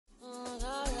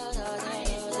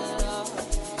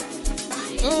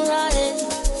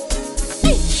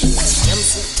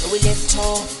we left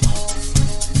off.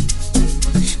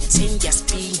 Sing your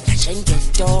speed, I ain't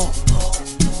get off.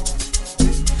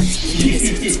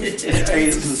 Hey,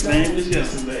 it's the same as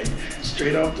yesterday.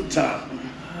 Straight off the top.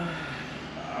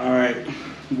 Alright,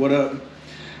 what up?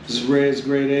 This is Red's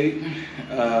Grade 8.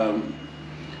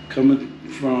 Coming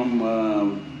from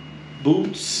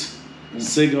Boots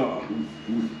Cigar.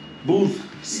 Booth.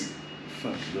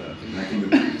 Fuck it up.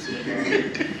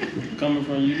 Coming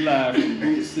from you live from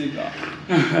Boots Cigar.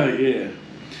 Yeah.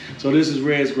 So this is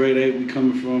Red's Grade 8. We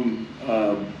coming from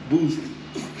Booth.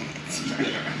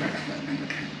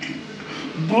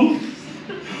 Booth.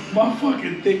 My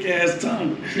fucking thick ass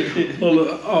tongue.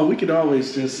 Oh, we could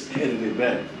always just edit it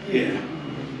back. Yeah.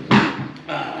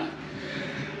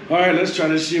 All right, let's try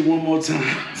this shit one more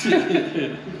time.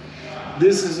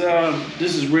 This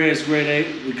is Red's Grade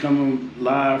 8. We coming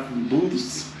live from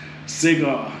Booth's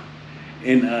Cigar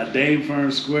in Dame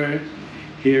Fern Square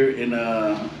here in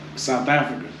South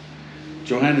Africa,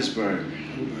 Johannesburg.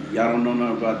 Y'all don't know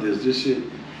nothing about this. This shit,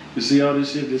 you see all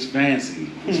this shit? This fancy.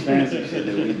 This fancy shit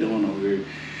that we doing over here.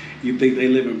 You think they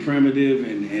living primitive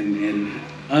and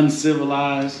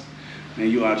uncivilized,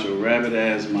 and you out your rabbit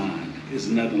ass mind. It's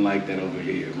nothing like that over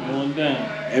here, man. Going down.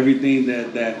 Everything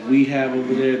that we have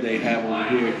over there, they have over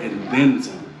here, and then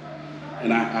some.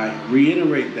 And I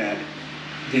reiterate that,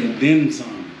 and then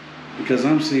some, because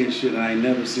I'm seeing shit I ain't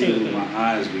never seen with my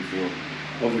eyes before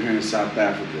over here in South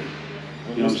Africa.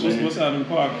 You know what I'm saying? What's out in the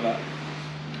parking lot?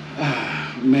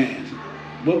 Ah, man.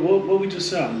 What we just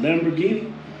saw?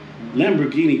 Lamborghini?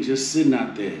 Lamborghini just sitting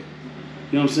out there. You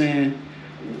know what I'm saying?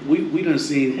 We done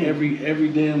seen every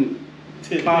damn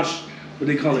posh, what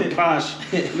they call it, posh.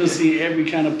 We done seen every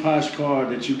kind of posh car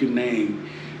that you can name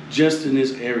just in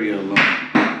this area alone. You know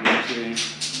what I'm saying?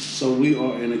 So we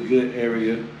are in a good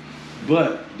area.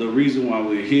 But the reason why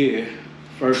we're here,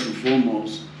 first and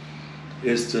foremost,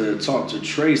 is to talk to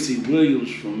Tracy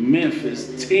Williams from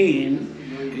Memphis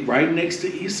 10, right next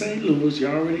to East St. Louis. You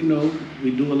already know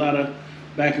we do a lot of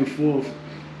back and forth.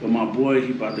 But my boy,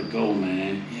 he about to go,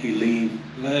 man. He leave.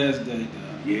 Last day,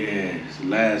 dog. Yeah, it's the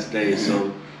last day.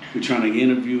 So we're trying to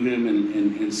interview him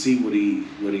and see what he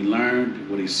learned,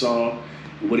 what he saw,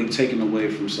 and what he taken away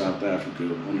from South Africa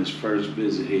on his first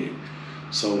visit here.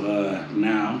 So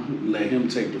now let him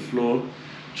take the floor.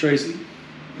 Tracy,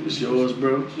 it's yours,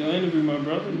 bro. It's your interview, my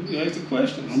brother. You ask the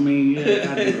questions. I mean,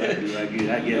 yeah,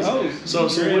 I guess. So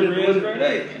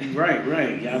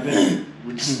right. Y'all been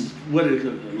what is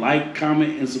it? Like,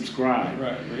 comment, and subscribe.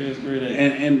 Right, Red's Grade 8.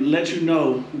 And let you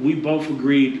know, we both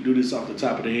agreed to do this off the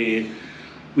top of the head.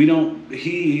 We don't.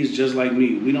 He's just like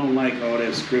me. We don't like all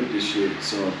that scripted shit.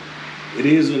 So it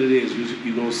is what it is.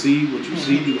 You gonna see what you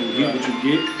see. You gonna get what you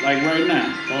get. Like right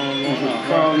now.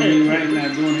 Calling me right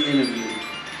now doing an interview.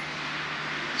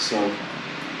 So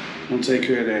I'm gonna take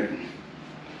care of that.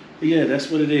 But yeah,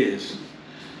 that's what it is.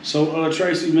 So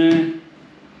Tracy, man,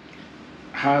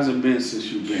 how's it been since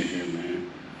you've been here,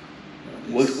 man?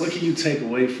 What can you take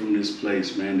away from this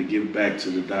place, man, to give back to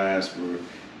the diaspora in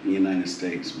the United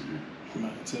States, man? I'm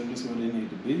not tell you that's where they need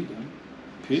to be, though.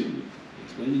 Period.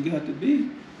 That's where you got to be.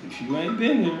 If you ain't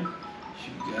been here,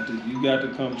 you got to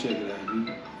come check it out.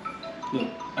 Look,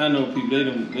 I know people,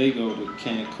 they go to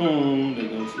Cancun, they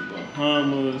go to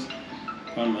Bahamas,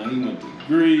 he went to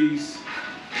Greece.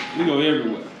 We go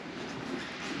everywhere.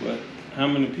 But how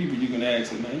many people you can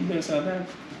ask them, man, you been to South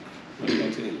Africa? What they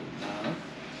gonna tell you? Nah.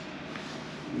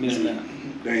 Missing out.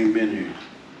 They ain't been here.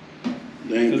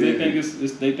 Because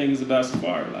they think it's about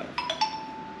safari life.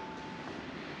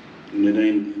 And it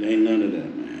ain't none of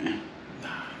that, man.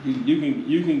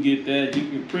 You can get that. You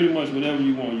can pretty much whatever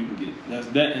you want. You can get.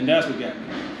 That's what got me.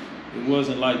 It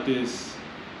wasn't like this.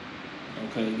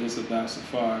 Okay, it's about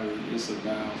safari. It's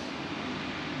about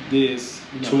this.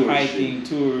 Hiking,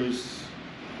 tours.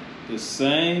 The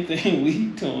same thing we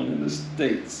doing in the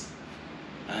States.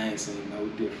 I ain't seen no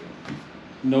different.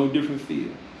 No different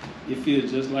feel. It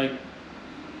feels just like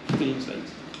the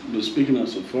States. But speaking of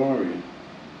safari,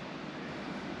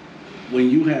 when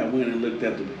you have went and looked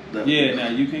at the now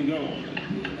you can go on it.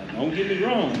 Yeah, don't get me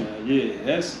wrong.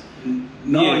 That's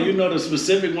you know the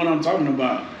specific one I'm talking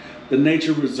about, the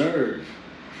nature reserve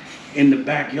in the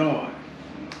backyard.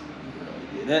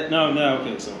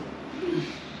 Okay. So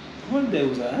what day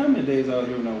was I? How many days out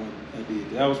here when I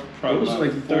did? That was probably it was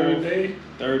like the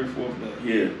third or fourth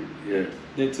day. Yeah.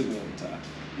 They took me on the top.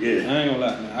 Yeah. I ain't gonna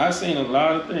lie. Now, I seen a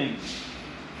lot of things.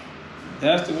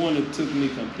 That's the one that took me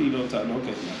complete on top.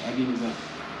 Okay, I'll give you an example.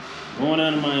 Going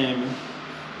down to Miami,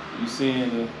 you seeing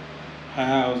the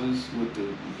houses with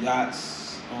the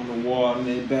yachts on the water in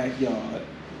their backyard.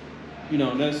 You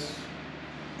know, that's,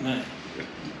 man,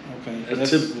 Okay. That's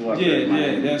typical.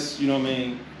 Yeah, that's, you know what I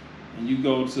mean? And you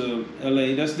go to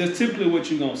LA, that's typically what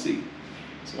you're gonna see.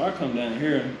 So I come down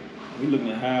here, we looking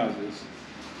at houses.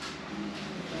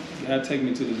 God take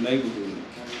me to this neighborhood.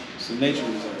 It's a nature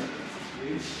reserve.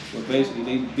 But basically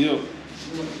they built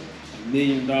 $1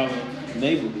 million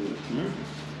neighborhood,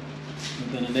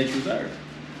 within a nature reserve.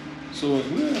 So as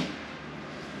we're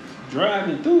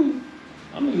driving through,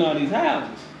 I'm looking at all these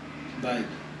houses. Like,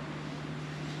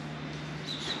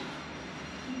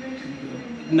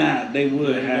 nah, they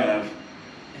would have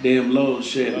damn load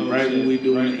shedding right when we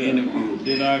doing the interview.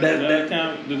 Did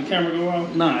the camera go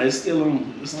off? Nah, it's still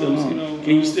on. It's still on.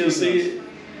 Can you still see it?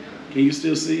 Can you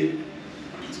still see it?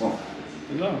 It's off.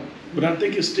 It's off. But I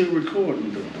think it's still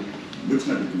recording though. Looks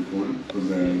like it's recording because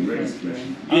the radio's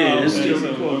flashing. Yeah, it's okay, still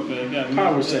so, recording. okay, got me.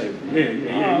 Power saver.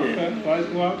 Yeah. Okay.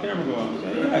 Why the camera go off?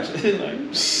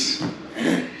 Like,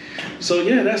 So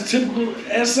yeah, that's typical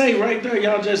SA right there.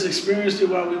 Y'all just experienced it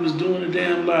while we was doing the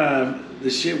damn live. The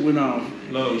shit went off.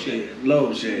 load shit.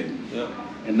 Load shedding. Yep.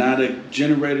 And now the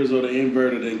generators or the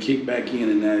inverter then kicked back in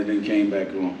and now it then came back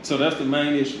on. So that's the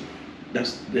main issue.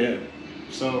 That's yeah.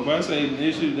 So if I say the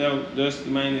issue, that's the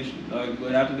main issue.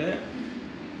 But after that,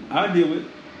 I deal with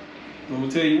it. I'm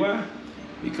gonna tell you why.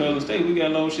 Because in the state we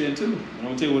got load shedding too. And I'm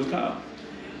gonna tell you what it's called.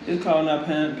 It's called not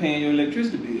paying your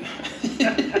electricity bill.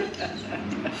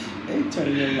 They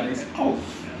turning your lights off.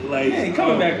 Lights ain't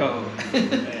coming off. back on.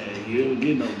 Man, you don't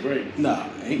get no break. Nah,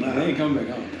 they ain't coming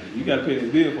back on. You gotta pay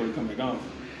that bill before you come back on.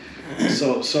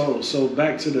 So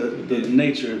back to the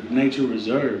nature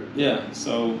reserve. Yeah,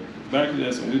 so back to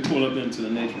that, so we pull up into the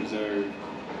nature reserve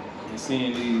and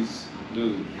seeing these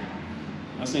dudes.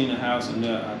 I seen a house in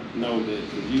there. I know that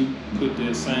if you put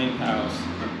that same house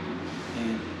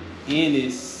in any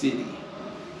city,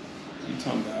 you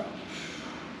talking about,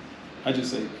 I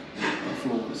just say a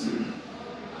Florida city.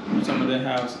 You talking about that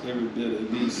house every bit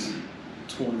at least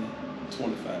 20,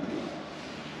 25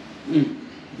 million.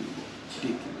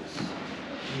 Ridiculous.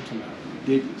 I'm talking about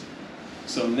ridiculous.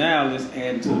 So now let's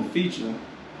add to the feature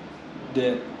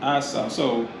that I saw.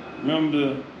 So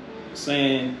remember the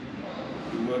saying,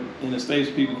 what in the States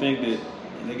people think that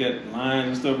they got lions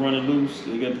and stuff running loose,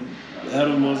 they got the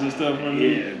animals and stuff running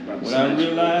loose. What I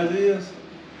realize is,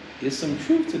 it's some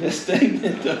truth to that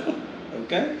statement though.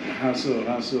 Okay? How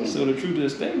so? So the truth of the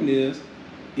statement is,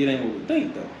 it ain't what we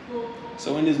think though.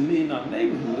 So in this $1 million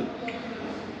neighborhood,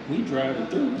 we driving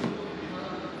through.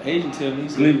 The agent tell me,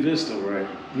 Glen Vista, right?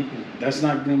 That's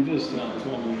not Glen Vista. No, it's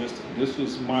not Glen Vista. This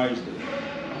was Myersdale.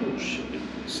 Oh shit.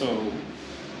 So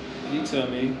he tell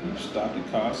me, you stop the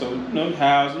car. So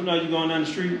house, you going down the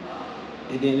street,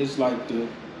 and then it's like the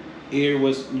area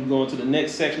was you going to the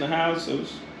next section of house. So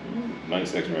it's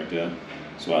nice section right there.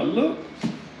 So I look,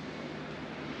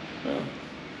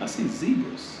 I see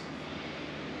zebras,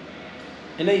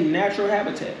 and they natural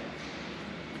habitat.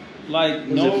 Like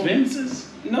Was it fences?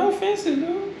 No fences,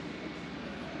 no.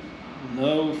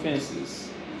 No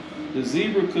fences. The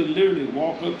zebra could literally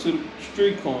walk up to the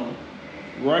street corner,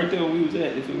 right there where we was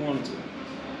at if it wanted to.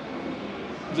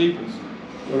 Zebras.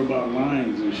 What about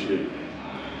lions and shit?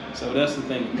 So that's the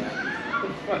thing about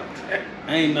it.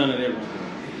 Ain't none of that running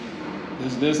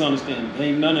around. Let's understand.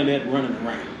 Ain't none of that running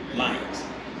around. Lions.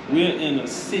 We're in a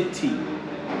city.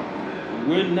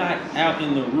 We're not out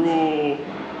in the rural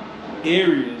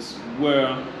areas where,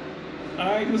 all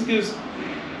right, let's get.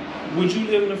 Would you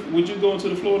go into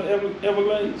the Florida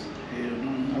Everglades? Hell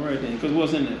no. All right then, because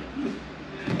what's in there?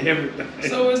 Everything.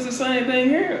 So it's the same thing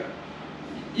here.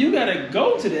 You gotta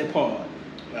go to that part.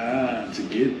 To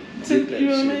get that You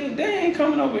know what I shit. mean? They ain't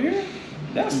coming over here.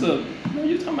 That's you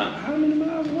talking about how many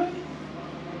miles away?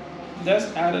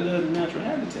 That's out of the natural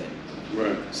habitat.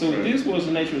 Right. So right. this was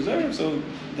a nature reserve, so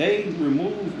they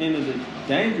removed any of the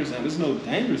dangerous animals. There's no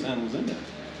dangerous animals in there.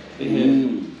 They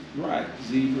had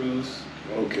zebras,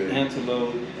 Okay.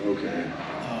 antelope, Okay.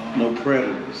 No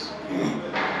predators.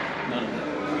 none of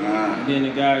that. And then the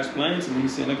guy explained to me, he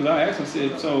said, because I asked him, I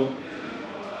said, so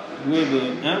will the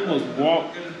animals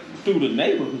walk through the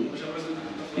neighborhood?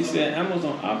 He said, animals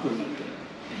don't operate like that.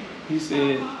 He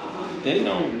said, they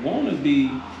don't want to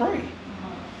be prey.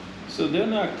 So they're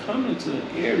not coming to an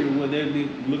area where they'll be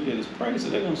looked at as prey, so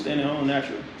they're going to stay in their own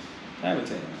natural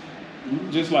habitat.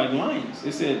 Just like lions.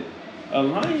 They said, a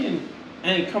lion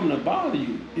ain't coming to bother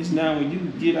you. It's now when you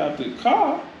get out the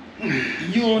car,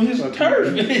 you on his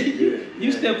turf.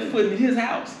 You step foot in his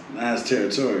house. Now it's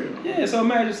territorial. Yeah, so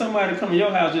imagine somebody come in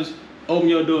your house, just open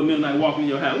your door midnight, walk in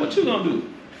your house. What you gonna do?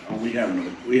 Oh, we having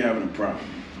a problem.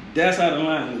 That's how the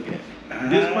lion look at it.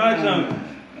 This my jungle.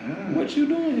 What you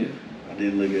doing here? I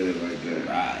didn't look at it like that.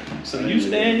 Right. So you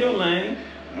stay in your lane,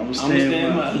 I'm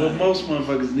stand by what most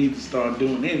motherfuckers need to start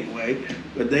doing anyway,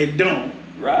 but they don't.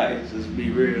 Right. Let's just be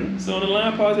real. So in the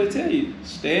line parts, they tell you,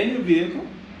 stay in your vehicle,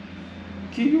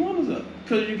 keep your windows up.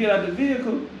 Because you get out the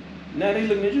vehicle, now they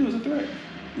looking at you as a threat.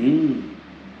 Mm.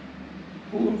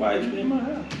 Who invited you in my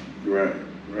house? Right.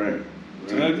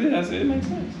 So like this, I said, it makes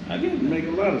sense. I get it. Make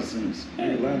a lot of sense.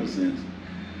 Make a lot of sense.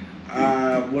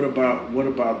 What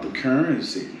about the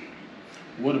currency?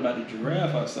 What about the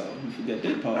giraffe I saw? You forgot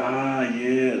that part.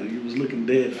 Yeah, you was looking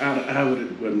dead out of eye with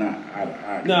it. Well, not out of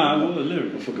eye. No, I was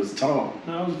literally. Motherfucker's tall.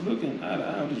 No, I was looking out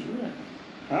of eye with the giraffe.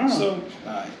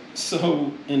 Ah.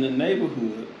 So in the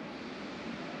neighborhood,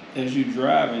 as you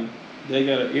driving, they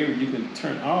got an area you can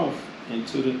turn off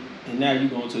and now you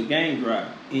go into a game drive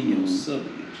in your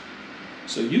subdivision.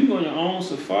 So you go on your own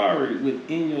safari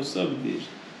within your subdivision.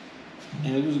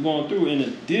 And it was going through in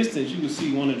the distance, you could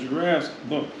see one of the giraffes.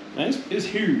 But man, it's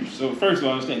huge. So first of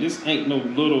all, understand this ain't no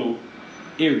little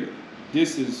area.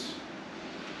 This is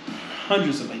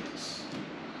hundreds of acres.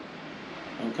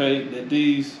 Okay, that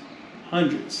these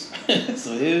hundreds.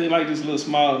 So it ain't like this little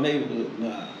small neighborhood.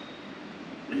 Nah,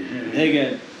 they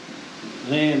got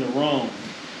land to roam.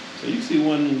 So you see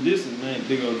one in the distance, man,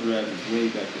 big old giraffe is way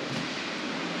back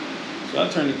there. So I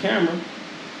turned the camera,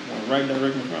 went right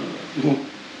directly in front of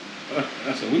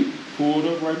it. So we pulled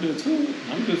up right there to it.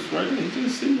 I'm just right there,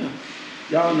 just sitting there.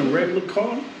 Y'all in a regular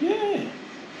car? Yeah,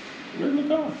 regular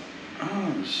car.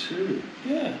 Oh shit.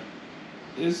 Yeah,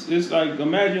 it's like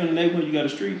imagine in a neighborhood you got a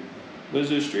street, but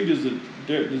the street is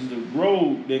the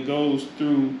road that goes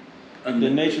through the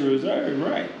nature reserve,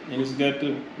 right? And it's got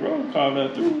the road carved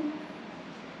out through.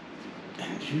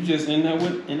 And you just in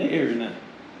the area now.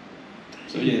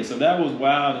 So yeah, so that was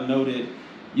wild to know that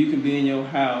you can be in your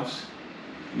house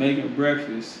making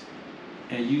breakfast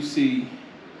and you see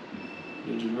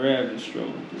the giraffe just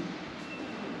strolling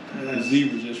through. The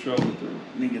zebra just strolling through.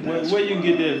 Nigga, where you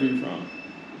get that view from?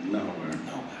 Nowhere.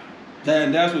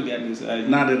 That's what got me excited.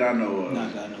 Not that I know of.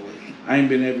 Not that I know of. I ain't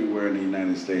been everywhere in the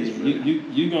United States. Yeah,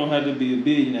 you gonna have to be a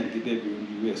billionaire to get that view in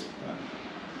the U.S.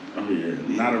 Probably. Oh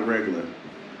yeah, not a regular.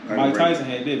 Mike Tyson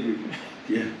had that view.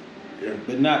 Yeah.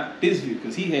 But not this view,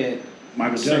 because he had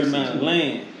Michael a certain Jackson amount of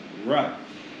land. Right.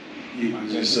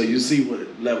 So you see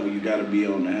what level you got to be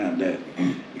on to have that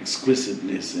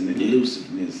exquisiteness and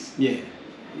elusiveness. Yeah.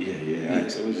 Yeah.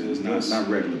 So it's not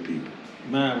regular people.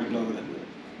 Mine was lower than that.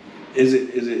 Is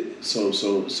it so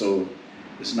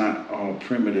it's not all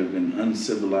primitive and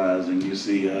uncivilized, and you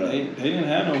see they didn't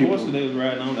have no horses they was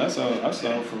riding on. I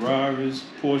saw Ferraris,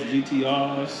 Porsche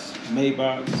GTRs,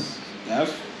 Maybachs.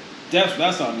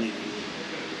 That's our neighborhood.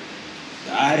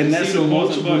 And that's in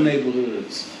multiple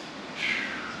neighborhoods.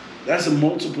 That's in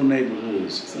multiple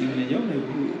neighborhoods. Even in your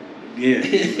neighborhood. Yeah.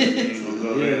 You ain't gonna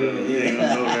go there though. You ain't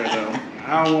gonna go there though.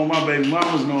 I don't want my baby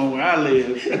mamas knowing where I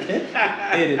live.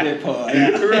 Edit that part.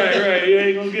 Right. You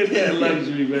ain't gonna get that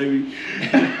luxury, baby.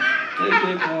 Edit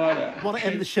that part out. Want to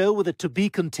end the show with a to be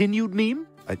continued meme?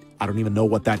 I don't even know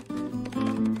what that.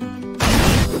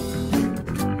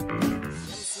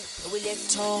 Will you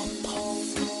talk?